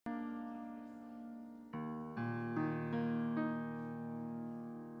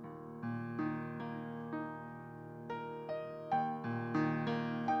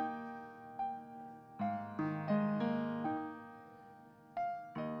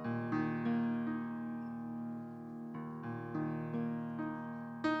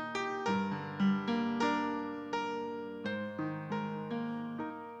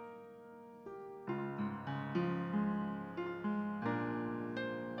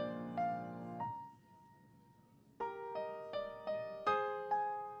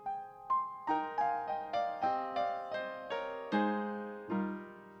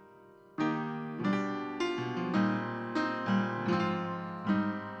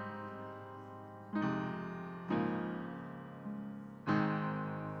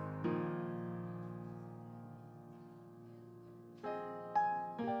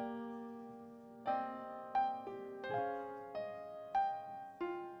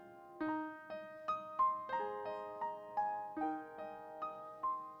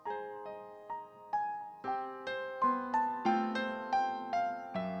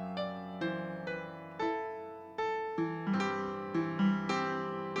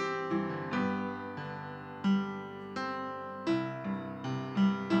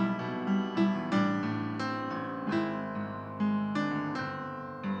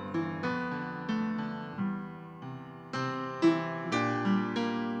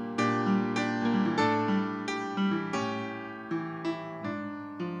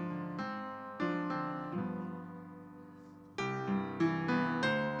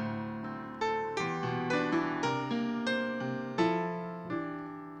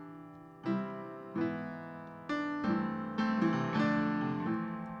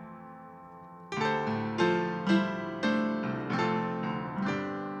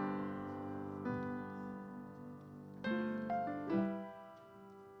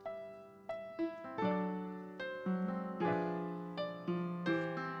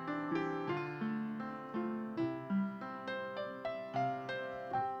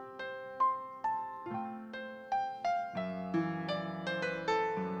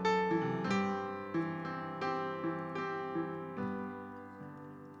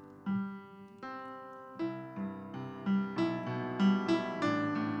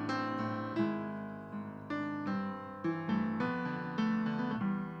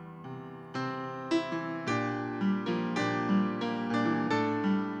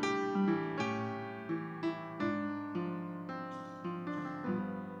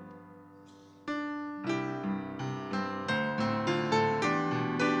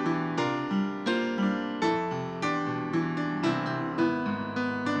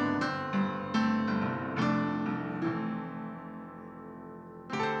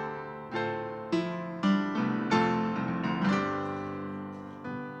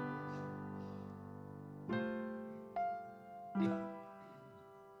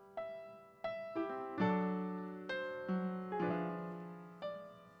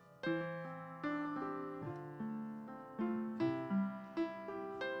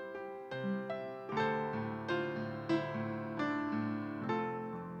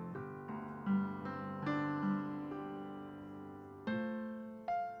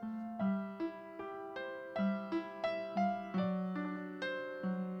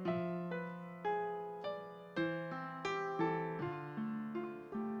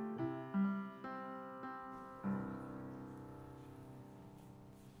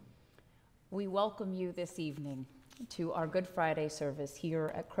we welcome you this evening to our Good Friday service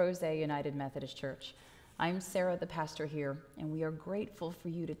here at Crozet United Methodist Church. I'm Sarah, the pastor here, and we are grateful for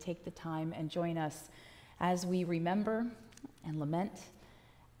you to take the time and join us as we remember and lament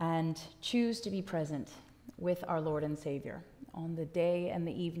and choose to be present with our Lord and Savior on the day and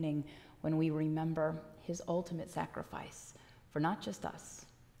the evening when we remember his ultimate sacrifice for not just us,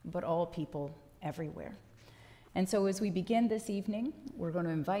 but all people everywhere. And so as we begin this evening, we're going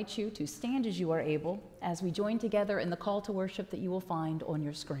to invite you to stand as you are able as we join together in the call to worship that you will find on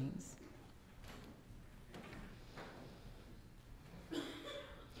your screens.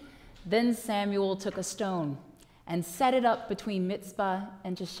 Then Samuel took a stone and set it up between Mizpah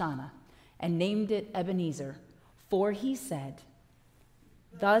and Jeshanah and named it Ebenezer, for he said,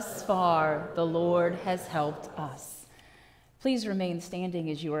 "Thus far the Lord has helped us." Please remain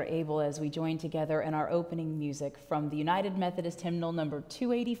standing as you are able as we join together in our opening music from the United Methodist hymnal number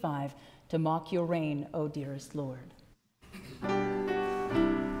 285, "To Mock Your Reign, O Dearest Lord."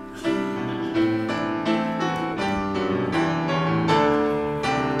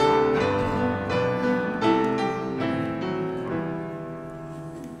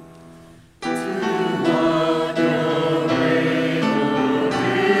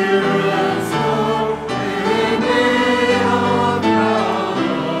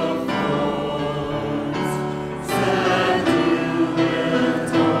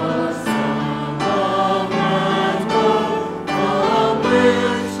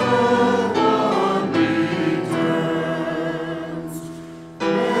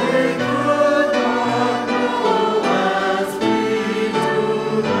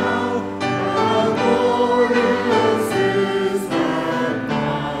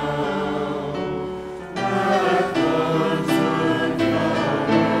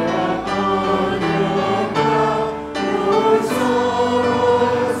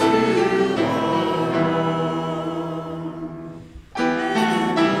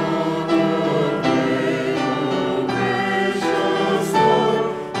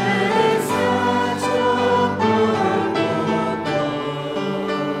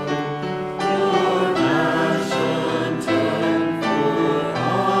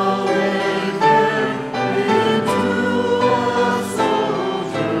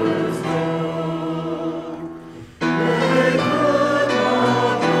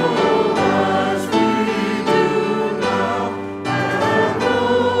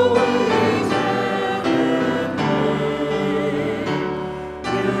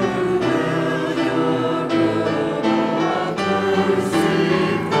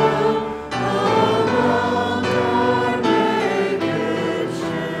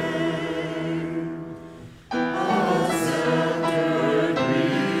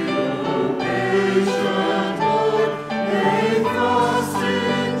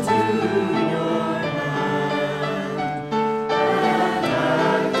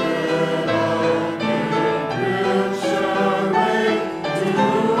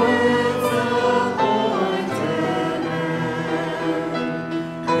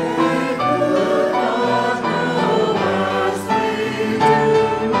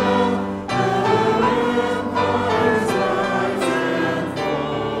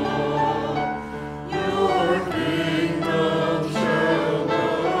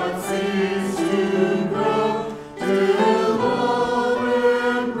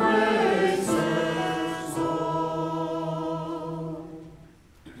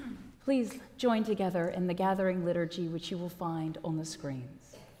 Join together in the gathering liturgy which you will find on the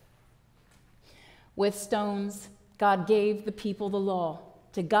screens. With stones, God gave the people the law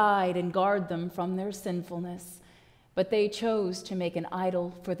to guide and guard them from their sinfulness, but they chose to make an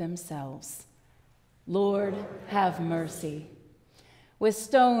idol for themselves. Lord, have mercy. With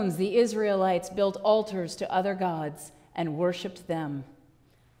stones, the Israelites built altars to other gods and worshiped them.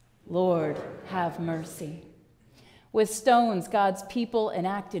 Lord, have mercy. With stones, God's people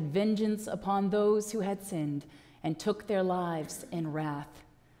enacted vengeance upon those who had sinned and took their lives in wrath.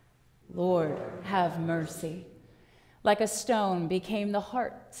 Lord, have mercy. Like a stone became the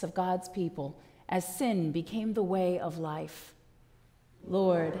hearts of God's people, as sin became the way of life.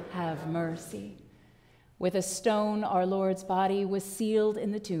 Lord, have mercy. With a stone, our Lord's body was sealed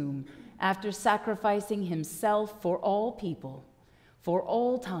in the tomb after sacrificing himself for all people, for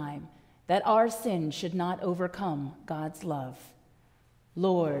all time, that our sin should not overcome God's love.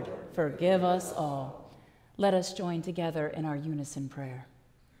 Lord, forgive us all. Let us join together in our unison prayer.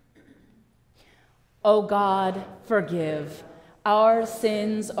 O God, forgive. Our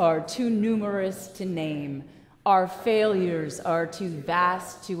sins are too numerous to name. Our failures are too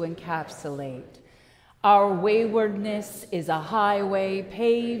vast to encapsulate. Our waywardness is a highway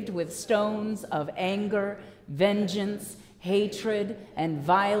paved with stones of anger, vengeance, hatred, and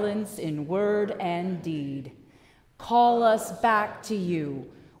violence in word and deed. Call us back to you.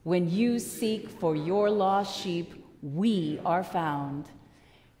 When you seek for your lost sheep, we are found.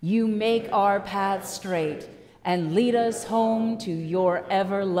 You make our path straight and lead us home to your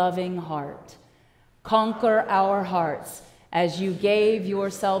ever-loving heart. Conquer our hearts as you gave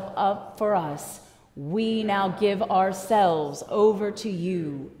yourself up for us. We now give ourselves over to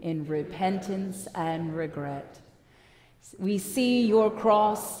you in repentance and regret. We see your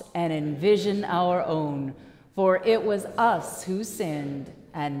cross and envision our own, for it was us who sinned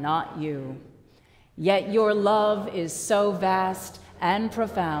and not you. Yet your love is so vast and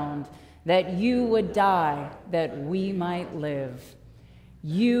profound that you would die that we might live.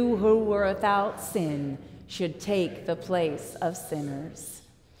 You who were without sin should take the place of sinners.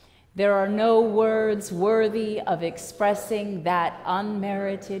 There are no words worthy of expressing that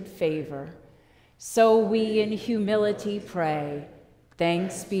unmerited favor. So we in humility pray,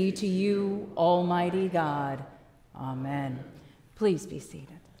 thanks be to you, Almighty God. Amen. Please be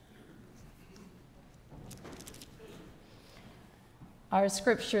seated. Our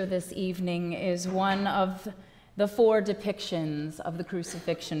scripture this evening is one of the 4 depictions of the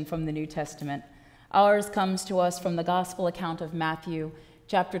crucifixion from the New Testament. Ours comes to us from the Gospel account of Matthew,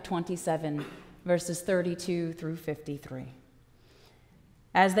 chapter 27, verses 32 through 53.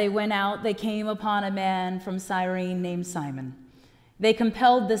 As they went out, they came upon a man from Cyrene named Simon. They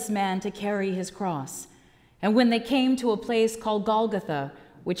compelled this man to carry his cross. And when they came to a place called Golgotha,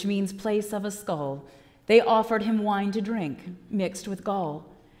 which means place of a skull, they offered him wine to drink, mixed with gall.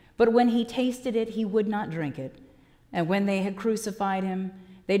 But when he tasted it, he would not drink it. And when they had crucified him,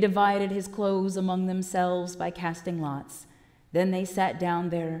 they divided his clothes among themselves by casting lots. Then they sat down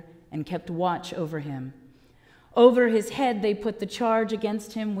there and kept watch over him. Over his head they put the charge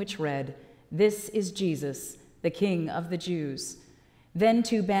against him, which read, "This is Jesus, the King of the Jews." Then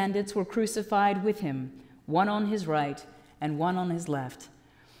 2 bandits were crucified with him, one on his right and one on his left.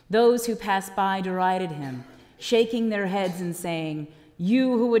 Those who passed by derided him, shaking their heads and saying,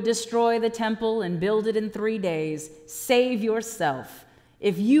 "You who would destroy the temple and build it in 3 days, save yourself.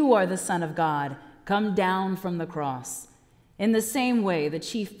 If you are the Son of God, come down from the cross." In the same way, the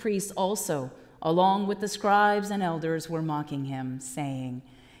chief priests also, along with the scribes and elders, were mocking him, saying,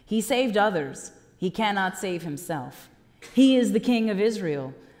 "He saved others. He cannot save himself. He is the King of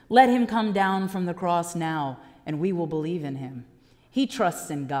Israel. Let him come down from the cross now, and we will believe in him. He trusts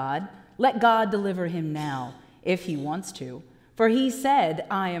in God. Let God deliver him now, if he wants to. For he said,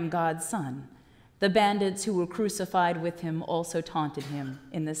 'I am God's son.'" The bandits who were crucified with him also taunted him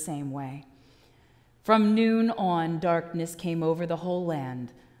in the same way. From noon on, darkness came over the whole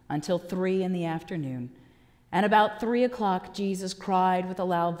land until 3 p.m. And about 3 o'clock, Jesus cried with a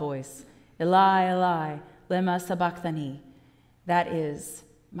loud voice, "Eli, Eli, lema sabachthani?" That is,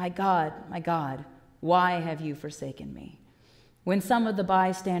 my God, why have you forsaken me?" When some of the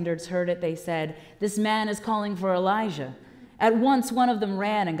bystanders heard it, they said, "This man is calling for Elijah." At once one of them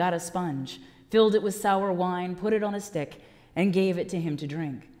ran and got a sponge, filled it with sour wine, put it on a stick, and gave it to him to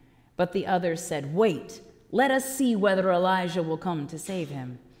drink. But the others said, "Wait, let us see whether Elijah will come to save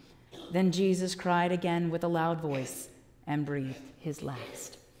him." Then Jesus cried again with a loud voice and breathed his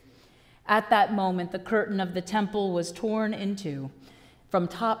last. At that moment, the curtain of the temple was torn in two. From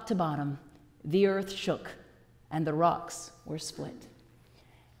top to bottom, the earth shook and the rocks were split.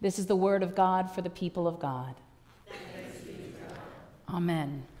 This is the word of God for the people of God. Thanks be to God.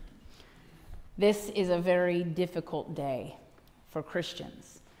 Amen. This is a very difficult day for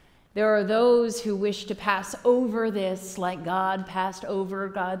Christians. There are those who wish to pass over this like God passed over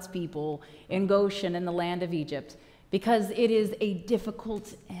God's people in Goshen in the land of Egypt, because it is a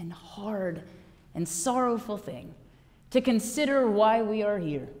difficult and hard and sorrowful thing to consider why we are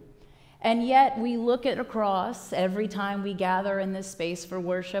here. And yet we look at a cross every time we gather in this space for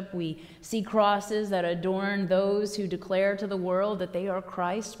worship. We see crosses that adorn those who declare to the world that they are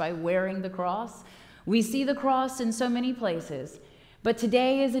Christ by wearing the cross. We see the cross in so many places. But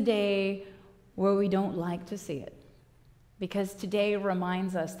today is a day where we don't like to see it, because today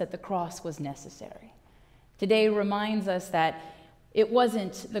reminds us that the cross was necessary. Today reminds us that it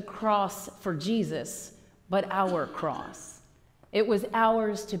wasn't the cross for Jesus, but our cross. It was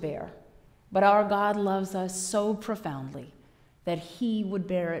ours to bear, but our God loves us so profoundly that he would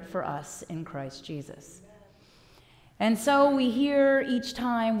bear it for us in Christ Jesus. And so we hear each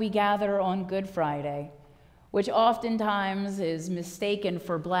time we gather on Good Friday, which oftentimes is mistaken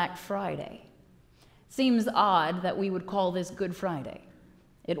for Black Friday. Seems odd that we would call this Good Friday.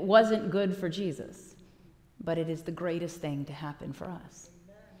 It wasn't good for Jesus. but it is the greatest thing to happen for us.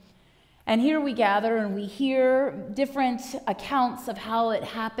 And here we gather and we hear different accounts of how it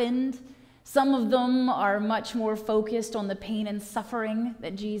happened. Some of them are much more focused on the pain and suffering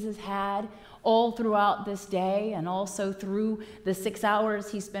that Jesus had all throughout this day and also through the 6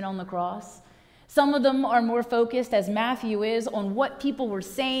 hours he spent on the cross. Some of them are more focused, as Matthew is, on what people were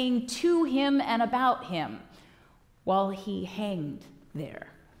saying to him and about him while he hanged there.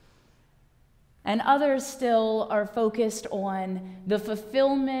 And others still are focused on the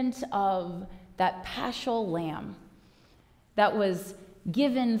fulfillment of that paschal lamb that was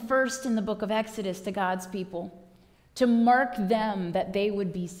given first in the book of Exodus to God's people to mark them that they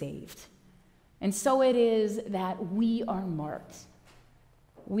would be saved. And so it is that we are marked.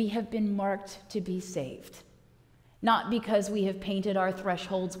 We have been marked to be saved. Not because we have painted our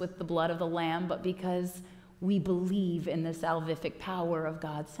thresholds with the blood of the Lamb, but because we believe in the salvific power of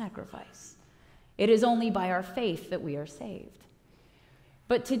God's sacrifice. It is only by our faith that we are saved.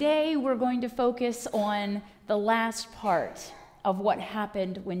 But today we're going to focus on the last part of what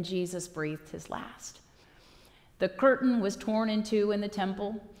happened when Jesus breathed his last. The curtain was torn in two in the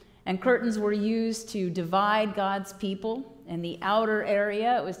temple, and curtains were used to divide God's people. In the outer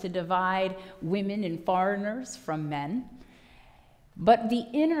area, it was to divide women and foreigners from men. But the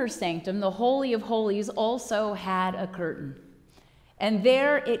inner sanctum, the Holy of Holies, also had a curtain. And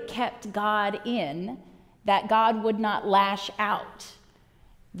there it kept God in, that God would not lash out.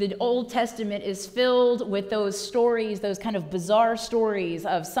 The Old Testament is filled with those stories, those kind of bizarre stories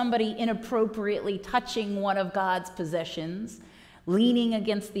of somebody inappropriately touching one of God's possessions, leaning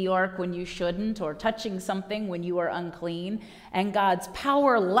against the ark when you shouldn't, or touching something when you are unclean, and God's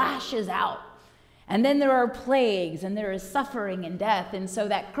power lashes out. And then there are plagues, and there is suffering and death, and so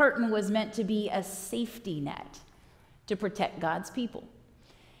that curtain was meant to be a safety net to protect God's people.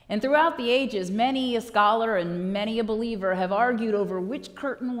 And throughout the ages, many a scholar and many a believer have argued over which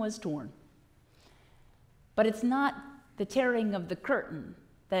curtain was torn. But it's not the tearing of the curtain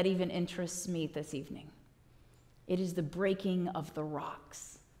that even interests me this evening. It is the breaking of the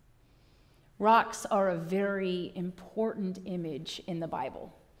rocks. Rocks are a very important image in the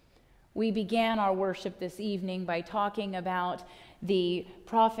Bible. We began our worship this evening by talking about the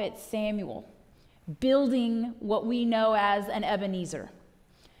prophet Samuel building what we know as an Ebenezer.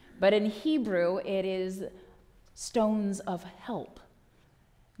 But in Hebrew, it is stones of help.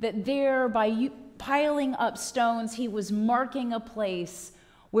 That there, by piling up stones, he was marking a place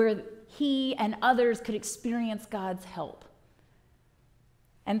where he and others could experience God's help.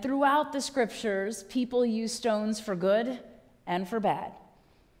 And throughout the scriptures, people use stones for good and for bad.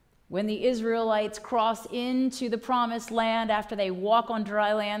 When the Israelites cross into the promised land after they walk on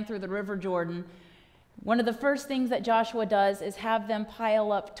dry land through the river Jordan, one of the first things that Joshua does is have them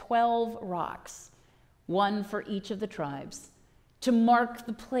pile up 12 rocks, one for each of the tribes, to mark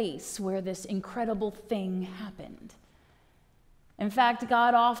the place where this incredible thing happened. In fact,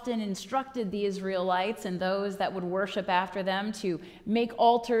 God often instructed the Israelites and those that would worship after them to make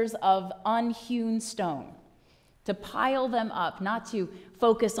altars of unhewn stone, to pile them up, not to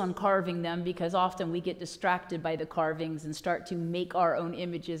focus on carving them, because often we get distracted by the carvings and start to make our own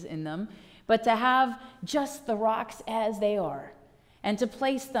images in them, but to have just the rocks as they are and to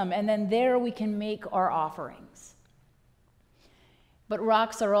place them, and then there we can make our offerings. But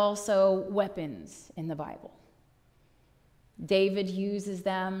rocks are also weapons in the Bible. David uses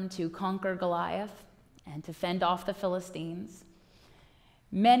them to conquer Goliath and to fend off the Philistines.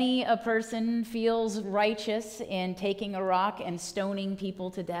 Many a person feels righteous in taking a rock and stoning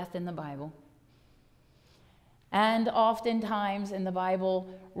people to death in the Bible. And oftentimes in the Bible,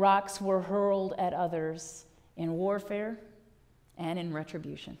 rocks were hurled at others in warfare and in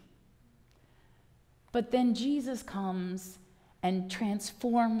retribution. But then Jesus comes and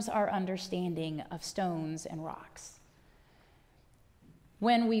transforms our understanding of stones and rocks.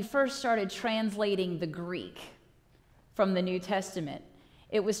 When we first started translating the Greek from the New Testament,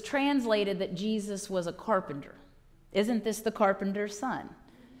 it was translated that Jesus was a carpenter. Isn't this the carpenter's son?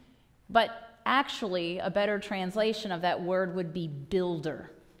 But actually, a better translation of that word would be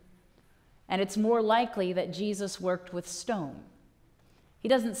builder. And it's more likely that Jesus worked with stone. He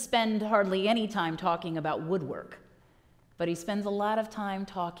doesn't spend hardly any time talking about woodwork, but he spends a lot of time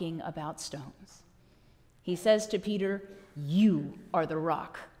talking about stones. He says to Peter, "You are the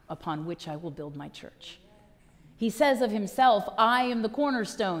rock upon which I will build my church." He says of himself, "I am the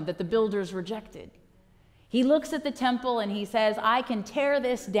cornerstone that the builders rejected." He looks at the temple and he says, "I can tear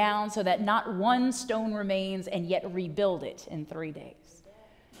this down so that not one stone remains, and yet rebuild it in 3 days."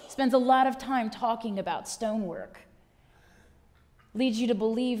 Spends a lot of time talking about stonework. leads you to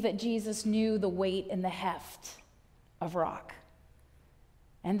believe that Jesus knew the weight and the heft of rock,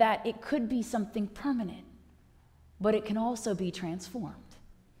 and that it could be something permanent, but it can also be transformed.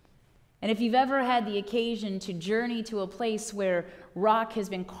 And if you've ever had the occasion to journey to a place where rock has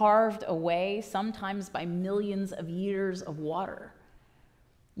been carved away, sometimes by millions of years of water,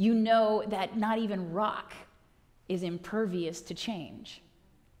 you know that not even rock is impervious to change,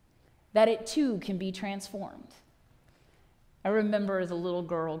 that it too can be transformed. I remember as a little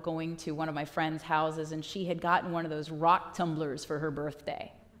girl going to one of my friend's houses, and she had gotten one of those rock tumblers for her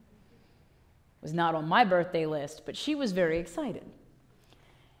birthday. It was not on my birthday list, but she was very excited.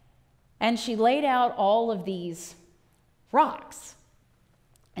 And she laid out all of these rocks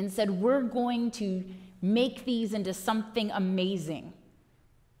and said, we're going to make these into something amazing.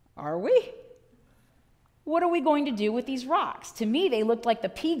 Are we? What are we going to do with these rocks? To me, they looked like the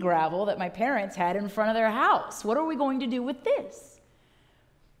pea gravel that my parents had in front of their house. What are we going to do with this?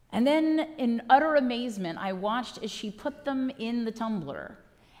 And then in utter amazement, I watched as she put them in the tumbler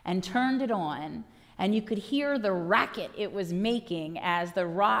and turned it on, and you could hear the racket it was making as the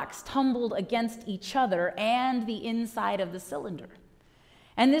rocks tumbled against each other and the inside of the cylinder.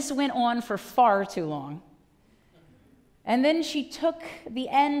 And this went on for far too long. And then she took the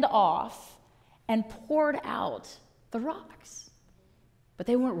end off and poured out the rocks. But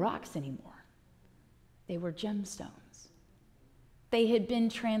they weren't rocks anymore. They were gemstones. They had been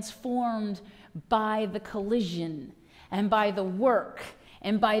transformed by the collision and by the work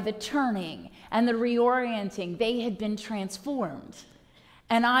and by the turning and the reorienting. They had been transformed.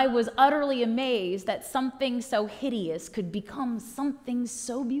 And I was utterly amazed that something so hideous could become something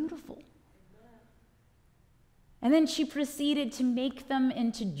so beautiful. And then she proceeded to make them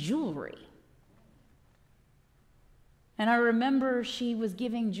into jewelry. And I remember she was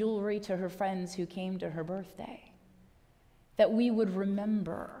giving jewelry to her friends who came to her birthday, that we would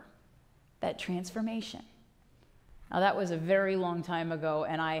remember that transformation. Now, that was a very long time ago,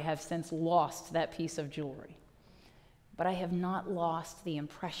 and I have since lost that piece of jewelry. But I have not lost the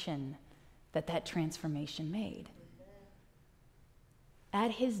impression that that transformation made.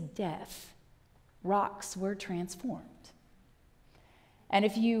 At his death, rocks were transformed. And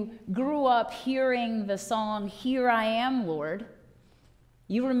if you grew up hearing the song, "Here I Am, Lord,"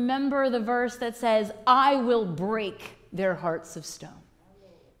 you remember the verse that says, "I will break their hearts of stone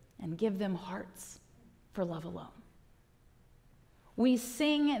and give them hearts for love alone." We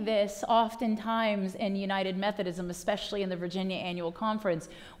sing this oftentimes in United Methodism, especially in the Virginia Annual Conference,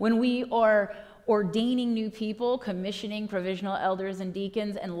 when we are ordaining new people, commissioning provisional elders and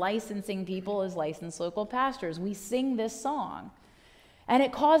deacons, and licensing people as licensed local pastors. We sing this song, and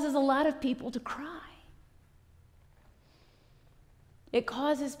it causes a lot of people to cry. It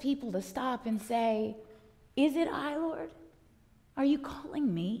causes people to stop and say, "Is it I, Lord? Are you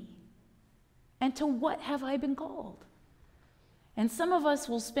calling me? And to what have I been called?" And some of us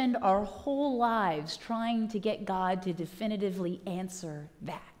will spend our whole lives trying to get God to definitively answer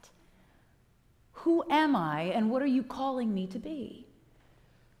that. Who am I, and what are you calling me to be?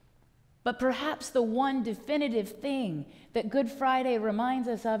 But perhaps the one definitive thing that Good Friday reminds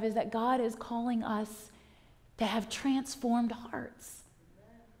us of is that God is calling us to have transformed hearts.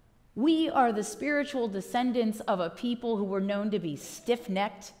 We are the spiritual descendants of a people who were known to be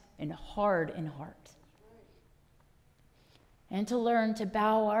stiff-necked and hard in heart. And to learn to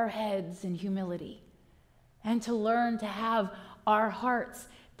bow our heads in humility, and to learn to have our hearts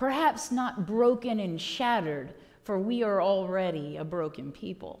perhaps not broken and shattered, for we are already a broken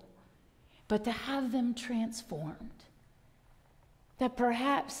people, but to have them transformed. That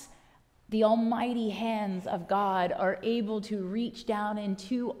perhaps the almighty hands of God are able to reach down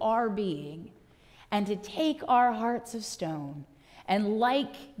into our being and to take our hearts of stone and,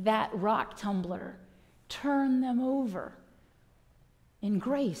 like that rock tumbler, turn them over in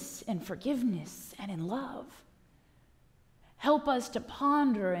grace and forgiveness and in love. Help us to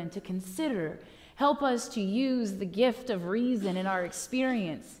ponder and to consider. Help us to use the gift of reason in our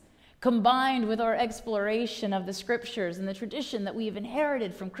experience, combined with our exploration of the scriptures and the tradition that we have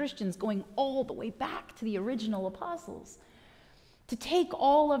inherited from Christians going all the way back to the original apostles, to take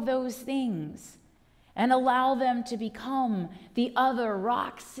all of those things and allow them to become the other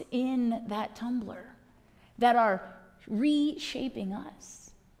rocks in that tumbler that are reshaping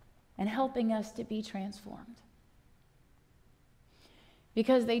us and helping us to be transformed.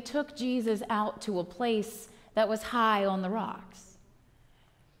 Because they took Jesus out to a place that was high on the rocks.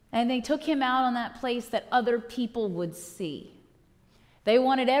 And they took him out on that place that other people would see. They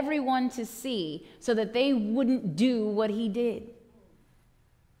wanted everyone to see so that they wouldn't do what he did.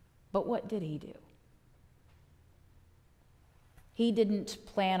 But what did he do? He didn't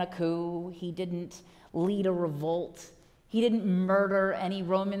plan a coup. He didn't lead a revolt. He didn't murder any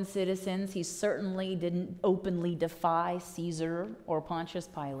Roman citizens. He certainly didn't openly defy Caesar or Pontius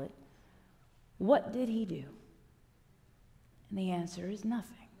Pilate. What did he do? And the answer is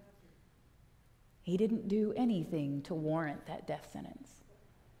nothing. He didn't do anything to warrant that death sentence.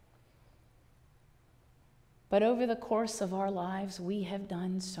 But over the course of our lives, we have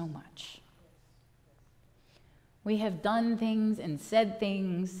done so much. We have done things and said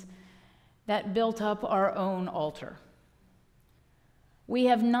things that built up our own altar. We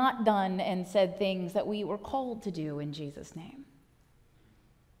have not done and said things that we were called to do in Jesus' name.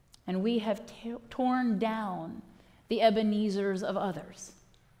 And we have torn down the Ebenezers of others.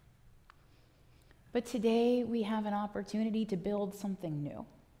 But today we have an opportunity to build something new.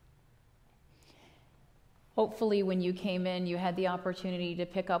 Hopefully when you came in, you had the opportunity to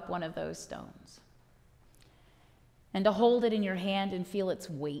pick up one of those stones and to hold it in your hand and feel its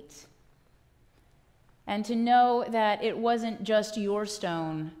weight. And to know that it wasn't just your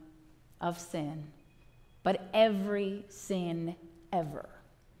stone of sin, but every sin ever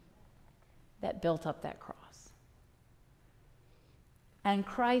that built up that cross. And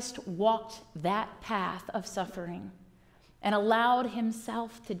Christ walked that path of suffering and allowed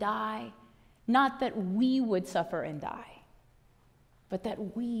himself to die, not that we would suffer and die, but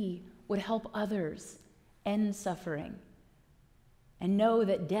that we would help others end suffering and know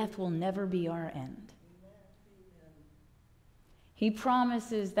that death will never be our end. He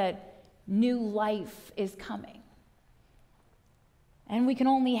promises that new life is coming. And we can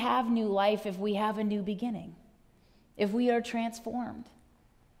only have new life if we have a new beginning, if we are transformed,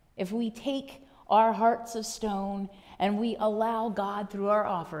 if we take our hearts of stone and we allow God through our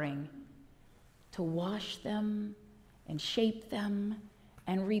offering to wash them and shape them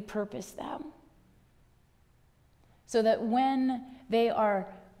and repurpose them, so that when they are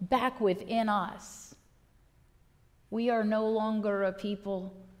back within us, we are no longer a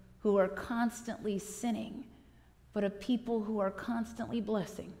people who are constantly sinning, but a people who are constantly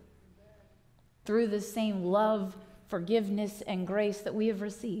blessing through the same love, forgiveness, and grace that we have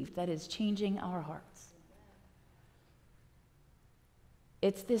received that is changing our hearts.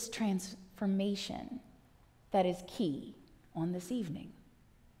 It's this transformation that is key on this evening.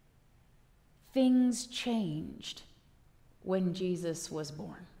 Things changed when Jesus was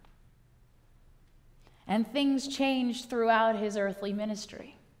born. And things changed throughout his earthly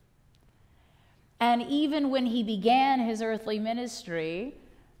ministry. And even when he began his earthly ministry,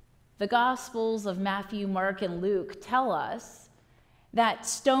 the Gospels of Matthew, Mark, and Luke tell us that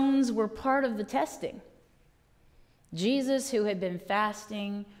stones were part of the testing. Jesus, who had been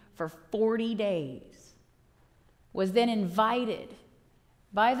fasting for 40 days, was then invited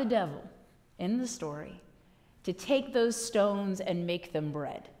by the devil in the story to take those stones and make them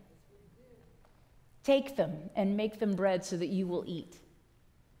bread. Take them and make them bread so that you will eat.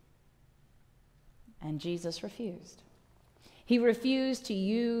 And Jesus refused. He refused to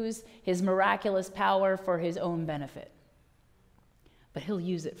use his miraculous power for his own benefit, but he'll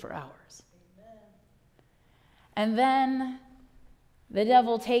use it for ours. Amen. And then the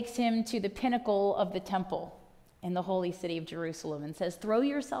devil takes him to the pinnacle of the temple in the holy city of Jerusalem and says, "Throw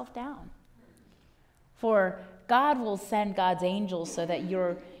yourself down, for God will send God's angels so that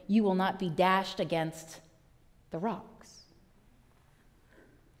you will not be dashed against the rocks."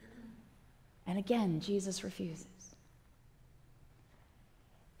 And again, Jesus refuses.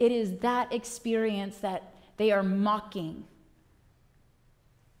 It is that experience that they are mocking,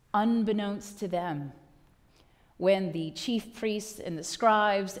 unbeknownst to them, when the chief priests and the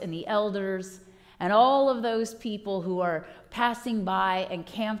scribes and the elders and all of those people who are passing by and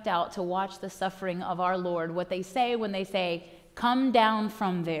camped out to watch the suffering of our Lord, what they say when they say, "Come down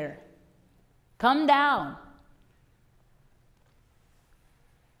from there. Come down.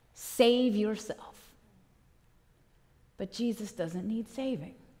 Save yourself." But Jesus doesn't need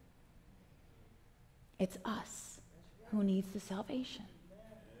saving. It's us who needs the salvation.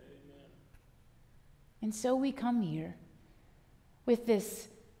 And so we come here with this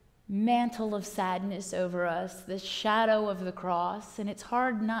mantle of sadness over us, this shadow of the cross, and it's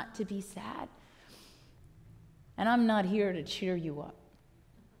hard not to be sad. And I'm not here to cheer you up.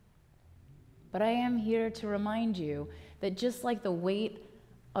 But I am here to remind you that just like the weight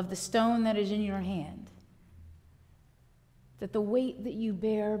of the stone that is in your hand, that the weight that you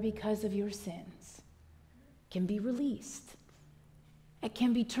bear because of your sins can be released. It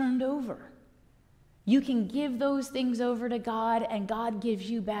can be turned over. You can give those things over to God, and God gives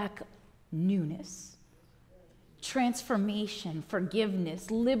you back newness, transformation, forgiveness,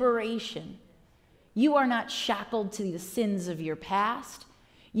 liberation. You are not shackled to the sins of your past.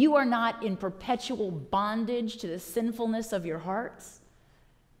 You are not in perpetual bondage to the sinfulness of your hearts.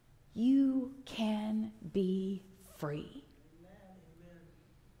 You can be free.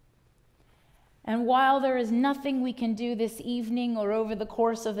 And while there is nothing we can do this evening or over the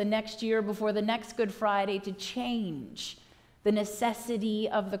course of the next year before the next Good Friday to change the necessity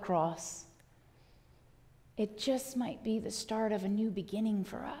of the cross, it just might be the start of a new beginning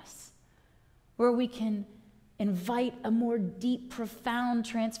for us, where we can invite a more deep, profound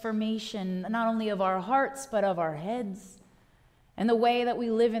transformation, not only of our hearts, but of our heads and the way that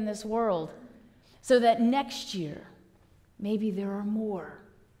we live in this world, so that next year, maybe there are more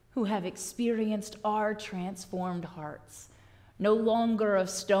who have experienced our transformed hearts, no longer of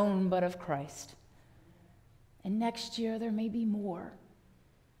stone, but of Christ. And next year, there may be more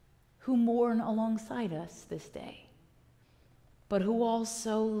who mourn alongside us this day, but who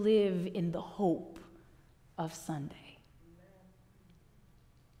also live in the hope of Sunday.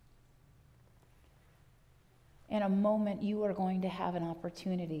 In a moment, you are going to have an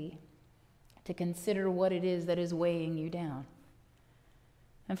opportunity to consider what it is that is weighing you down.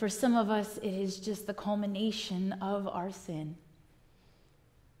 And for some of us, it is just the culmination of our sin.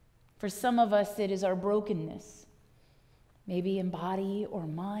 For some of us, it is our brokenness, maybe in body or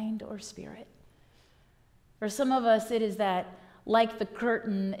mind or spirit. For some of us, it is that, like the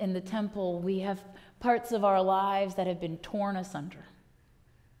curtain in the temple, we have parts of our lives that have been torn asunder,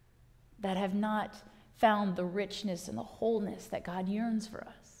 that have not found the richness and the wholeness that God yearns for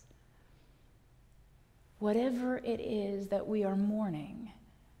us. Whatever it is that we are mourning,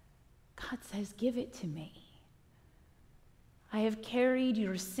 God says, give it to me. I have carried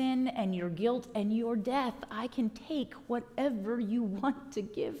your sin and your guilt and your death. I can take whatever you want to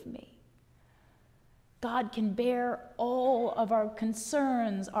give me. God can bear all of our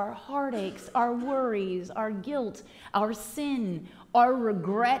concerns, our heartaches, our worries, our guilt, our sin, our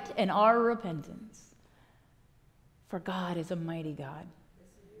regret, and our repentance. For God is a mighty God.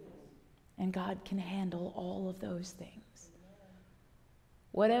 And God can handle all of those things.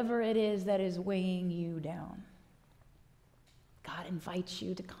 Whatever it is that is weighing you down, God invites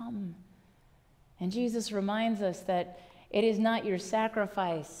you to come. And Jesus reminds us that it is not your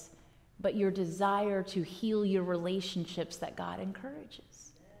sacrifice, but your desire to heal your relationships that God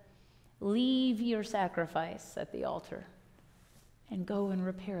encourages. Leave your sacrifice at the altar and go and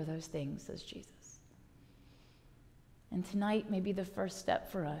repair those things, says Jesus. And tonight may be the first step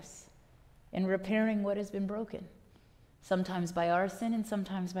for us in repairing what has been broken. Sometimes by our sin and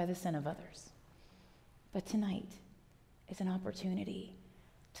sometimes by the sin of others. But tonight is an opportunity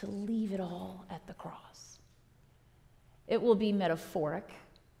to leave it all at the cross. It will be metaphoric,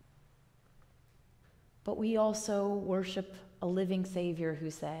 but we also worship a living Savior who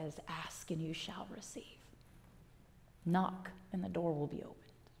says, ask and you shall receive. Knock and the door will be opened.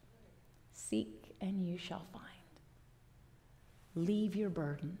 Seek and you shall find. Leave your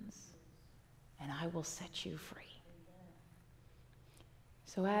burdens and I will set you free.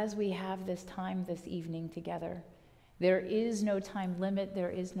 So as we have this time this evening together, there is no time limit, there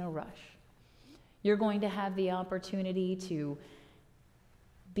is no rush. You're going to have the opportunity to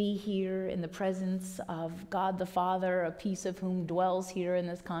be here in the presence of God the Father, a piece of whom dwells here in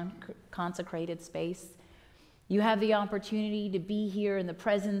this consecrated space. You have the opportunity to be here in the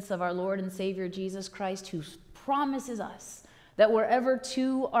presence of our Lord and Savior Jesus Christ, who promises us that wherever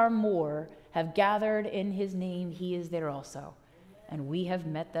two or more have gathered in his name, he is there also. And we have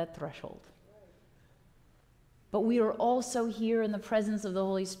met that threshold. But we are also here in the presence of the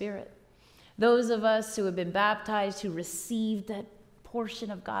Holy Spirit. Those of us who have been baptized, who received that portion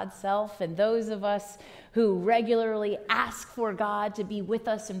of God's self, and those of us who regularly ask for God to be with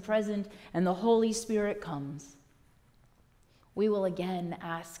us and present, and the Holy Spirit comes. We will again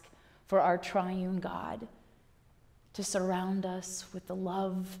ask for our triune God to surround us with the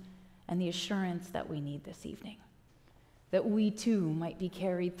love and the assurance that we need this evening, that we too might be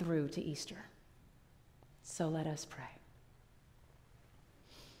carried through to Easter. So let us pray.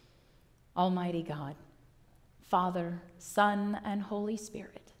 Almighty God, Father, Son, and Holy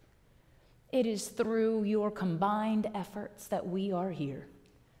Spirit, it is through your combined efforts that we are here.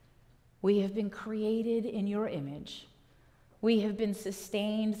 We have been created in your image. We have been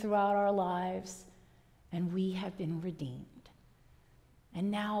sustained throughout our lives, and we have been redeemed.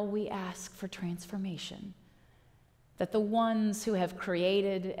 And now we ask for transformation, that the ones who have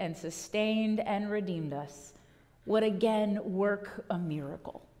created and sustained and redeemed us would again work a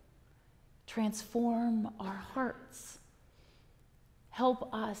miracle. Transform our hearts.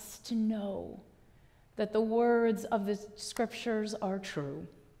 Help us to know that the words of the scriptures are true,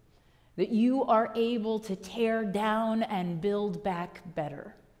 that you are able to tear down and build back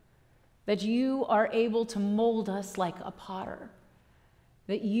better, that you are able to mold us like a potter,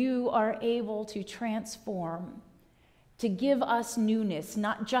 that you are able to transform, to give us newness,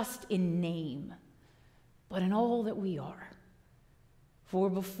 not just in name, but in all that we are. For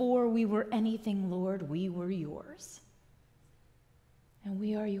before we were anything, Lord, we were yours. And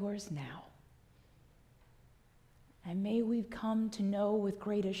we are yours now. And may we come to know with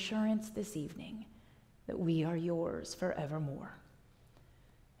great assurance this evening that we are yours forevermore.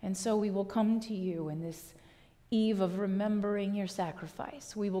 And so we will come to you in this eve of remembering your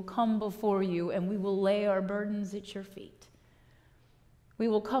sacrifice. We will come before you and we will lay our burdens at your feet. We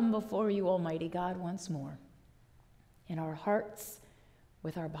will come before you, Almighty God, once more, in our hearts,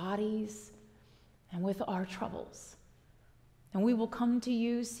 with our bodies, and with our troubles. And we will come to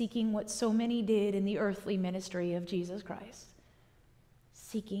you seeking what so many did in the earthly ministry of Jesus Christ,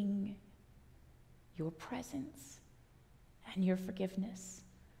 seeking your presence and your forgiveness,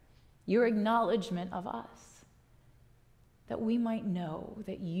 your acknowledgement of us, that we might know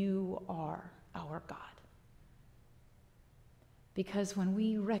that you are our God. Because when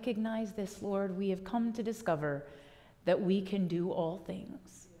we recognize this, Lord, we have come to discover that we can do all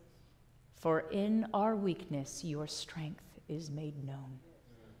things. For in our weakness, your strength is made known.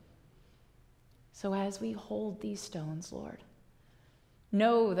 So as we hold these stones, Lord,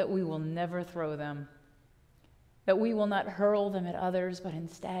 know that we will never throw them, that we will not hurl them at others, but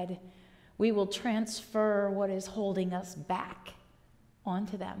instead we will transfer what is holding us back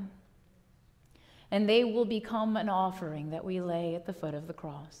onto them. And they will become an offering that we lay at the foot of the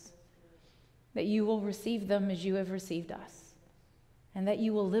cross, that you will receive them as you have received us, and that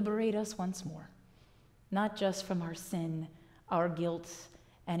you will liberate us once more, not just from our sin, our guilt,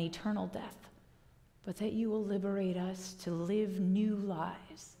 and eternal death, but that you will liberate us to live new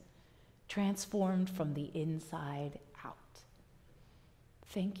lives, transformed from the inside out.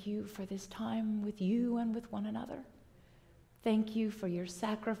 Thank you for this time with you and with one another. Thank you for your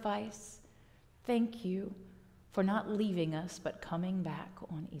sacrifice. Thank you for not leaving us, but coming back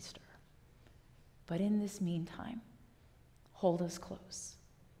on Easter. But in this meantime, hold us close.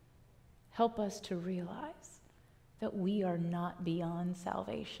 Help us to realize that we are not beyond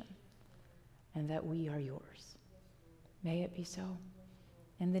salvation and that we are yours. May it be so.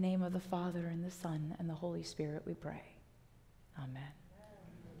 In the name of the Father, and the Son, and the Holy Spirit, we pray. Amen.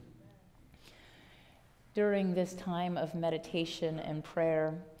 During this time of meditation and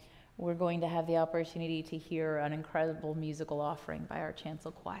prayer, we're going to have the opportunity to hear an incredible musical offering by our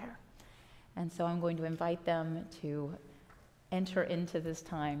chancel choir. And so I'm going to invite them to enter into this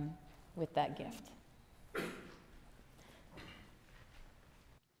time with that gift.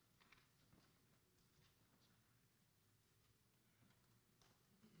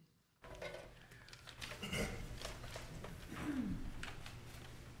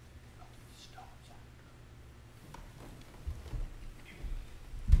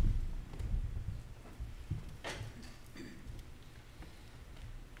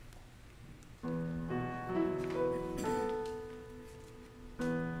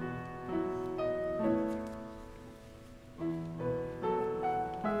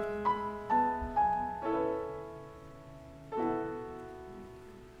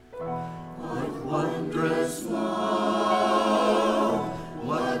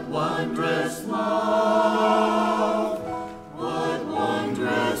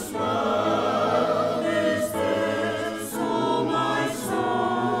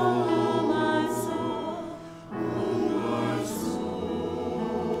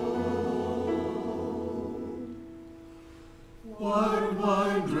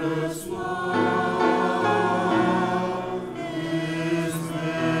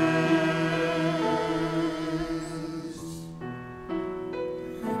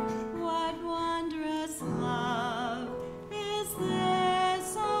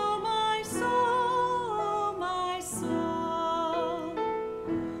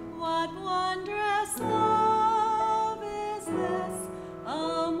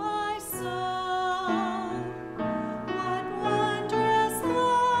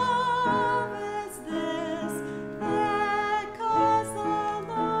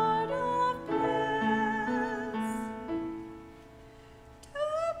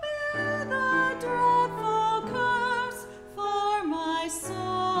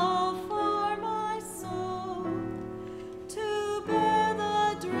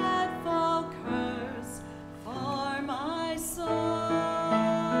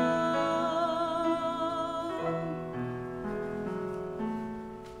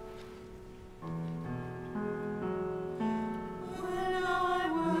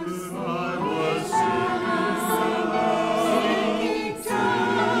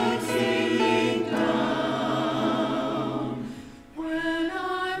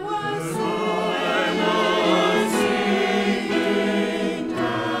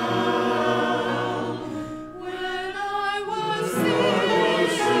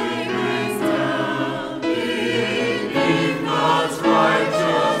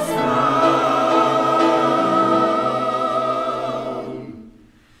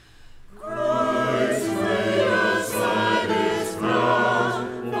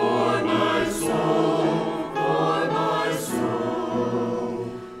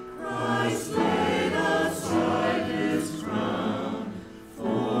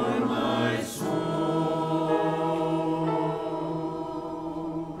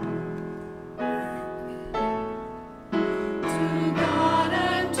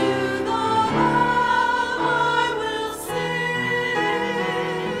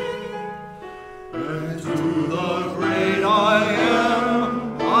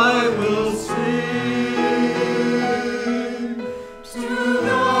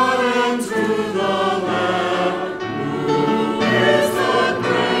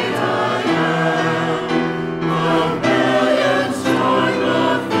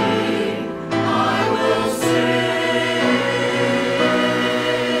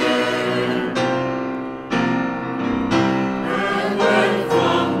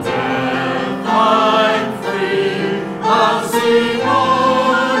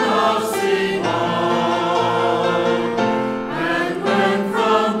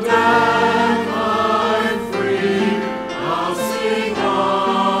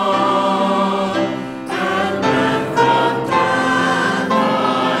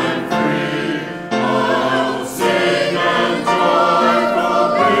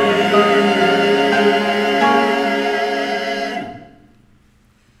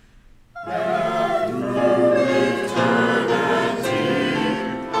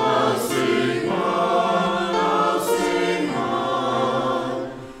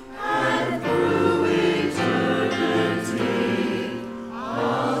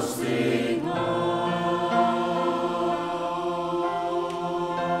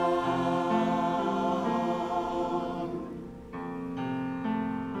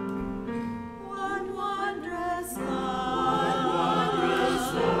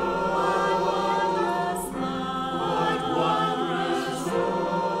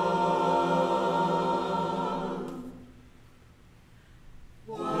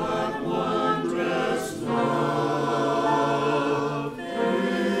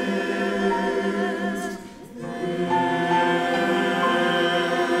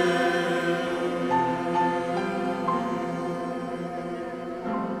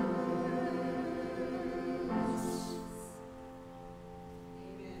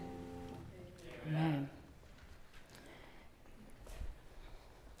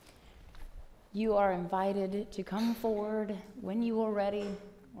 You are invited to come forward when you are ready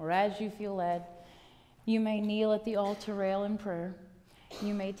or as you feel led. You may kneel at the altar rail in prayer.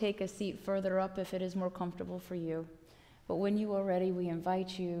 You may take a seat further up if it is more comfortable for you. But when you are ready, we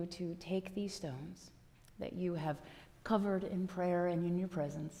invite you to take these stones that you have covered in prayer and in your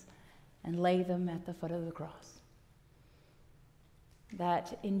presence and lay them at the foot of the cross.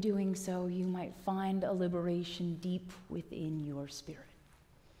 That in doing so, you might find a liberation deep within your spirit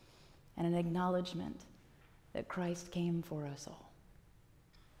and an acknowledgement that Christ came for us all.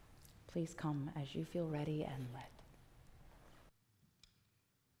 Please come as you feel ready and led.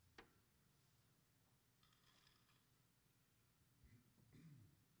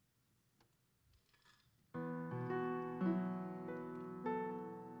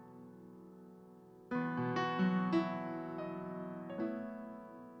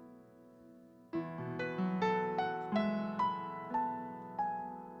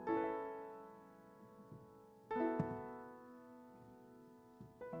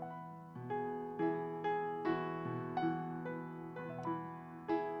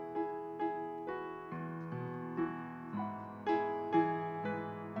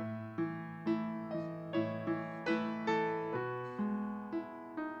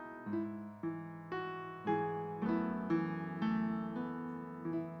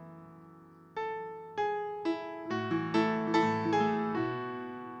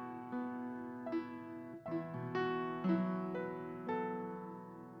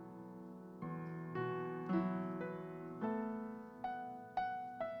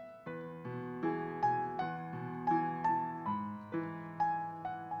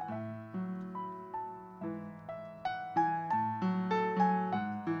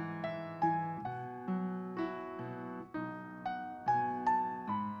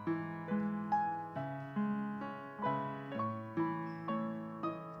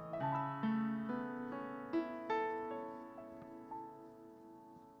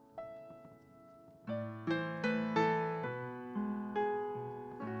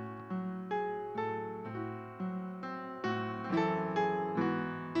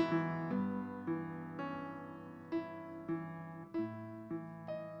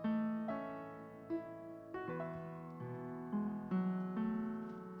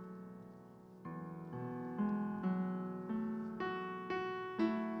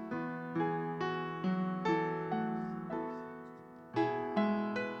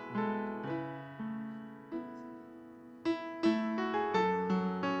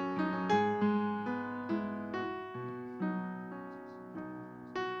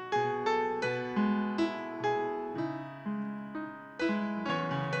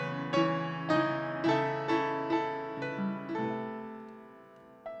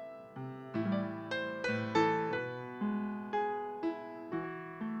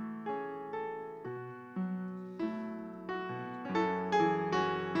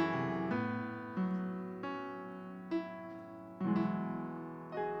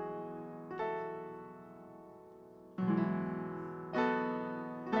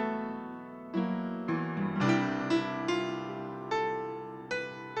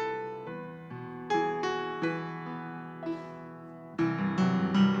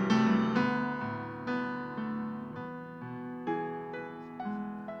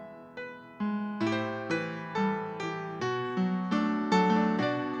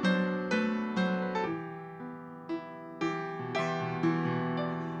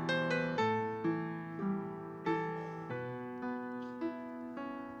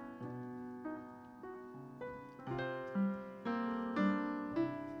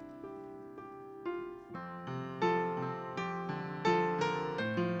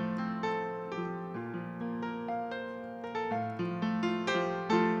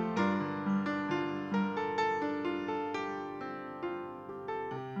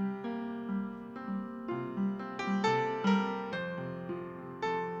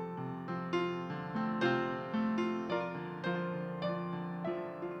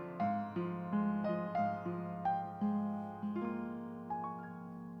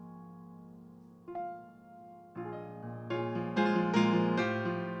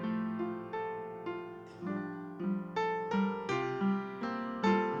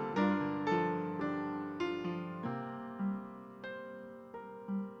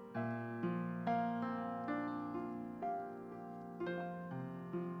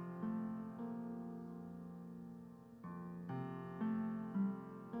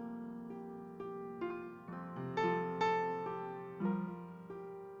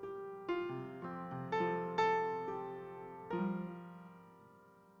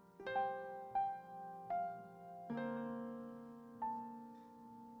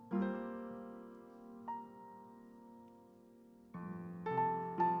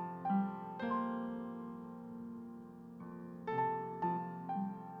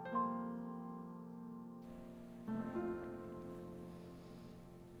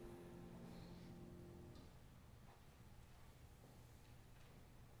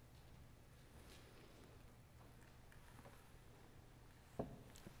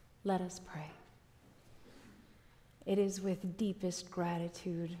 Let us pray. It is with deepest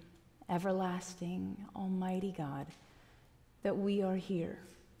gratitude, everlasting, almighty God, that we are here.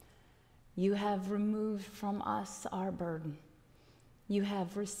 You have removed from us our burden. You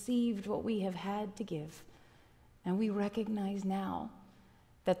have received what we have had to give, and we recognize now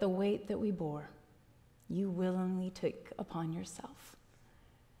that the weight that we bore, you willingly took upon yourself.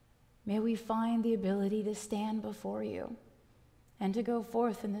 May we find the ability to stand before you and to go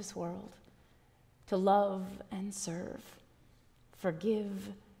forth in this world, to love and serve, forgive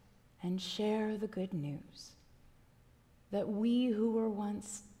and share the good news that we who were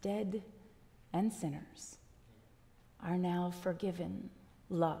once dead and sinners are now forgiven,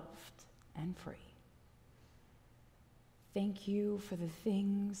 loved, and free. Thank you for the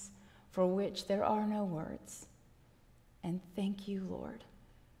things for which there are no words. And thank you, Lord,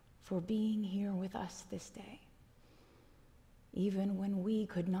 for being here with us this day, even when we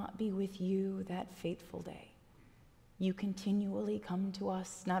could not be with you that fateful day. You continually come to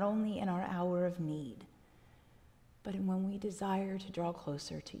us, not only in our hour of need, but when we desire to draw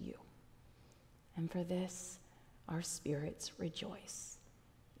closer to you. And for this, our spirits rejoice,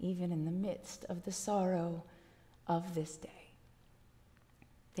 even in the midst of the sorrow of this day.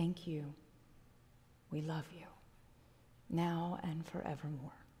 Thank you. We love you, now and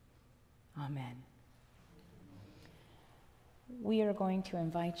forevermore. Amen. We are going to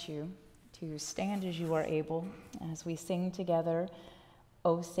invite you to stand as you are able as we sing together,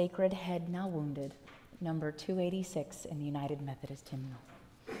 O Sacred Head Now Wounded, number 286 in the United Methodist Hymnal.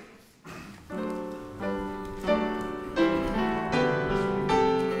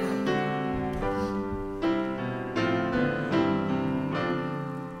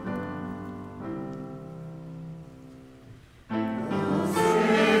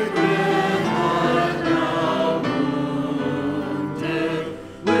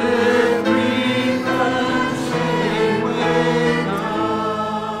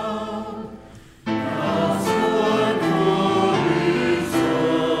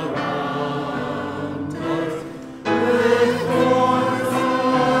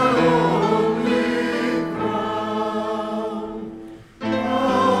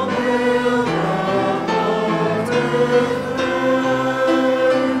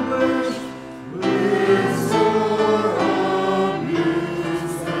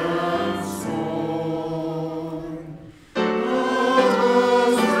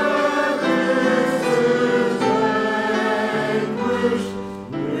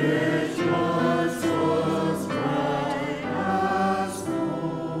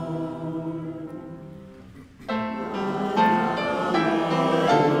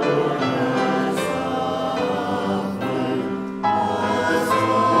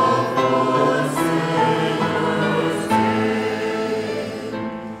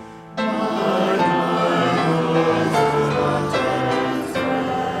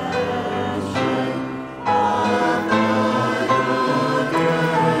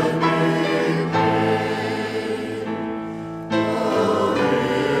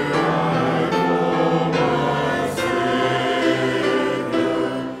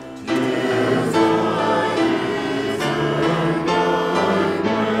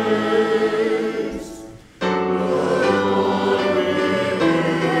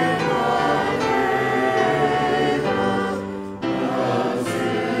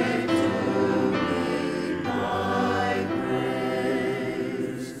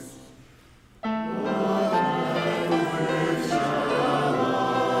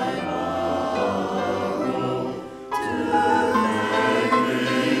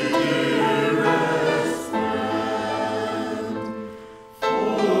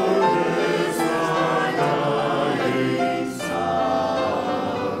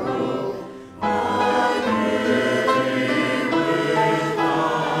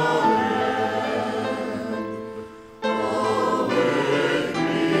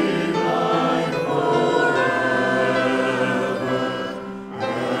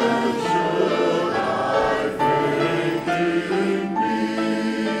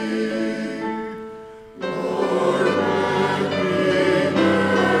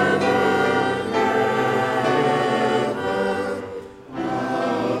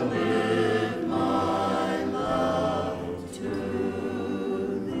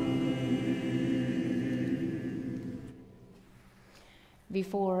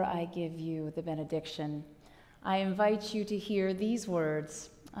 Before I give you the benediction, I invite you to hear these words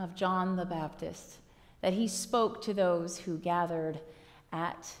of John the Baptist that he spoke to those who gathered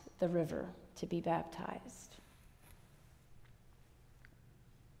at the river to be baptized.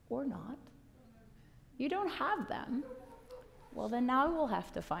 Or not. You don't have them. Well, then now we'll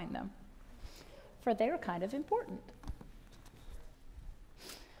have to find them, for they're kind of important.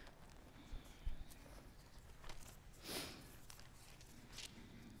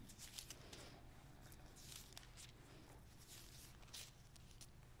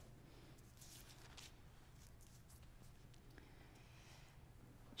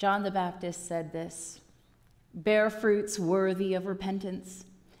 John the Baptist said this, "Bear fruits worthy of repentance.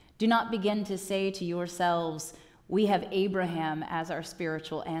 Do not begin to say to yourselves, 'We have Abraham as our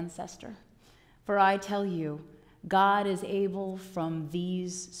spiritual ancestor.' For I tell you, God is able from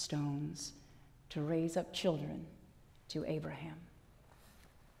these stones to raise up children to Abraham."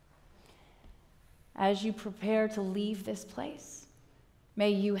 As you prepare to leave this place,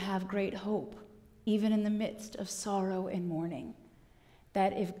 may you have great hope, even in the midst of sorrow and mourning,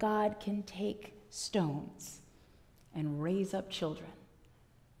 that if God can take stones and raise up children,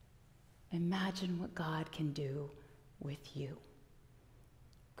 imagine what God can do with you.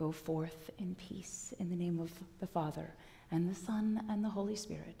 Go forth in peace in the name of the Father and the Son and the Holy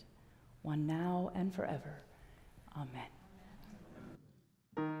Spirit, one now and forever. Amen.